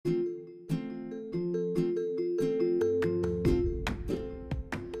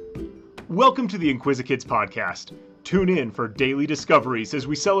Welcome to the Inquisikids podcast. Tune in for daily discoveries as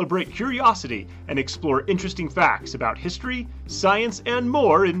we celebrate curiosity and explore interesting facts about history, science, and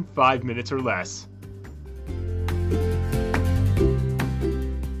more in 5 minutes or less.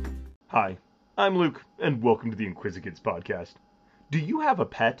 Hi, I'm Luke, and welcome to the Inquisikids podcast. Do you have a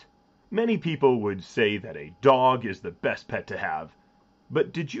pet? Many people would say that a dog is the best pet to have.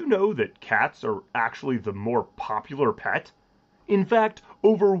 But did you know that cats are actually the more popular pet? In fact,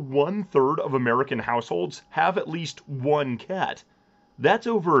 over 1/3 of American households have at least one cat. That's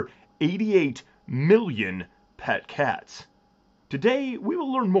over 88 million pet cats. Today, we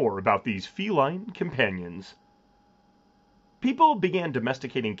will learn more about these feline companions. People began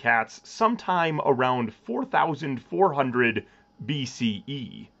domesticating cats sometime around 4,400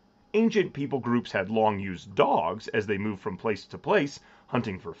 BCE. Ancient people groups had long used dogs as they moved from place to place,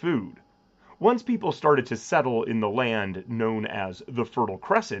 hunting for food. Once people started to settle in the land known as the Fertile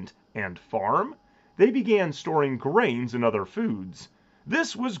Crescent and farm, they began storing grains and other foods.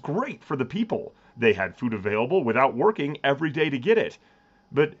 This was great for the people. They had food available without working every day to get it.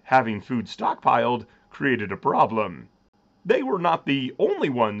 But having food stockpiled created a problem. They were not the only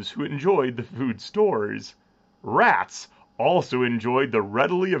ones who enjoyed the food stores. Rats also enjoyed the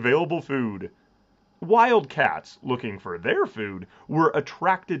readily available food. Wild cats, looking for their food, were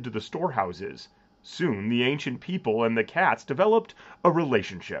attracted to the storehouses. Soon the ancient people and the cats developed a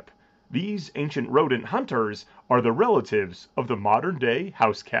relationship. These ancient rodent hunters are the relatives of the modern-day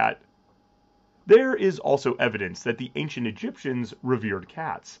house cat. There is also evidence that the ancient Egyptians revered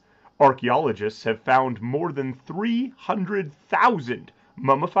cats. Archaeologists have found more than 300,000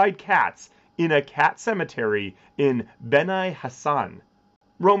 mummified cats in a cat cemetery in Beni Hassan.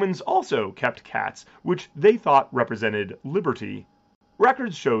 Romans also kept cats, which they thought represented liberty.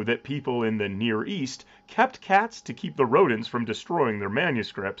 Records show that people in the Near East kept cats to keep the rodents from destroying their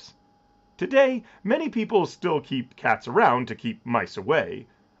manuscripts. Today, many people still keep cats around to keep mice away.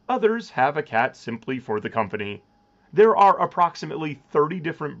 Others have a cat simply for the company. There are approximately 30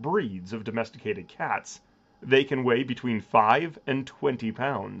 different breeds of domesticated cats. They can weigh between 5 and 20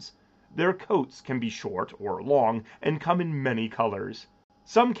 pounds. Their coats can be short or long and come in many colors.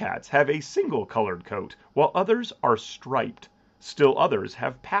 Some cats have a single colored coat, while others are striped. Still others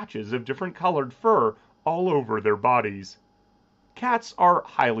have patches of different colored fur all over their bodies. Cats are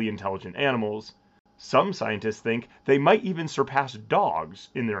highly intelligent animals. Some scientists think they might even surpass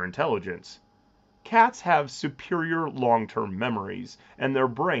dogs in their intelligence. Cats have superior long-term memories, and their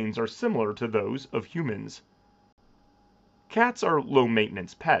brains are similar to those of humans. Cats are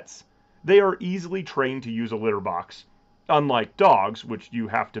low-maintenance pets. They are easily trained to use a litter box. Unlike dogs, which you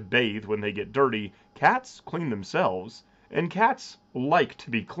have to bathe when they get dirty, cats clean themselves. And cats like to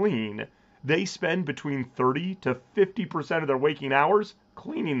be clean. They spend between 30 to 50% of their waking hours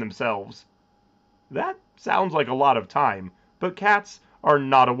cleaning themselves. That sounds like a lot of time, but cats are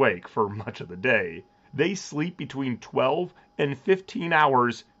not awake for much of the day. They sleep between 12 and 15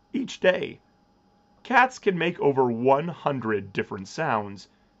 hours each day. Cats can make over 100 different sounds.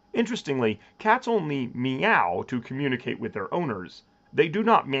 Interestingly, cats only meow to communicate with their owners. They do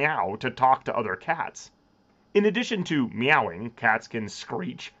not meow to talk to other cats. In addition to meowing, cats can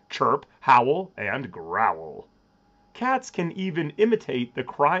screech, chirp, howl, and growl. Cats can even imitate the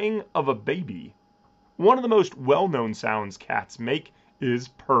crying of a baby. One of the most well-known sounds cats make is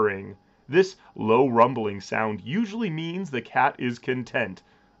purring. This low rumbling sound usually means the cat is content,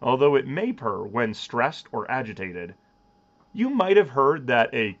 although it may purr when stressed or agitated. You might have heard that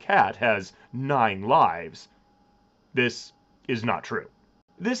a cat has 9 lives. This is not true.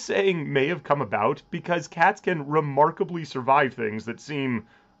 This saying may have come about because cats can remarkably survive things that seem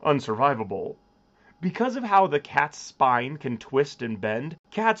unsurvivable. Because of how the cat's spine can twist and bend,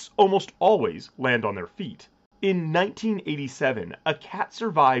 cats almost always land on their feet. In 1987, a cat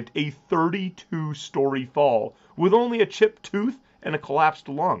survived a 32-story fall with only a chipped tooth and a collapsed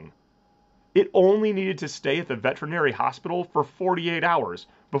lung. It only needed to stay at the veterinary hospital for 48 hours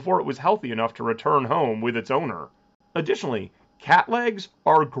before it was healthy enough to return home with its owner. Additionally, cat legs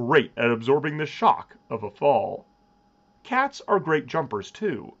are great at absorbing the shock of a fall. Cats are great jumpers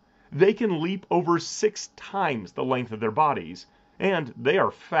too. They can leap over 6 times the length of their bodies, and they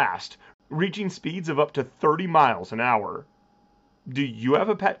are fast, reaching speeds of up to 30 miles an hour. Do you have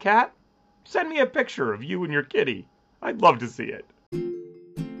a pet cat? Send me a picture of you and your kitty. I'd love to see it.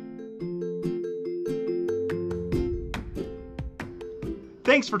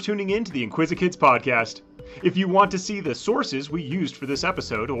 Thanks for tuning in to the Inquisikids podcast. If you want to see the sources we used for this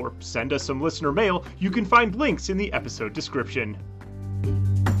episode or send us some listener mail, you can find links in the episode description.